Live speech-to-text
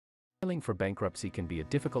Filing for bankruptcy can be a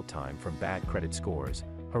difficult time from bad credit scores,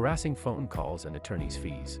 harassing phone calls and attorney's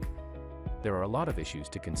fees. There are a lot of issues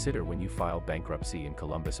to consider when you file bankruptcy in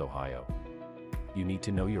Columbus, Ohio. You need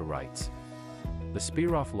to know your rights. The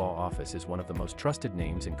Spiroff Law Office is one of the most trusted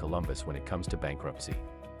names in Columbus when it comes to bankruptcy.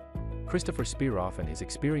 Christopher Spiroff and his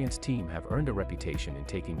experienced team have earned a reputation in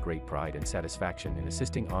taking great pride and satisfaction in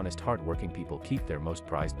assisting honest, hard-working people keep their most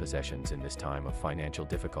prized possessions in this time of financial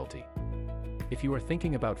difficulty. If you are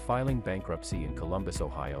thinking about filing bankruptcy in Columbus,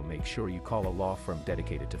 Ohio, make sure you call a law firm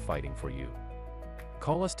dedicated to fighting for you.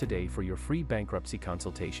 Call us today for your free bankruptcy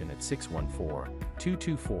consultation at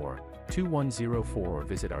 614-224-2104 or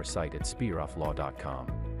visit our site at spirofflaw.com.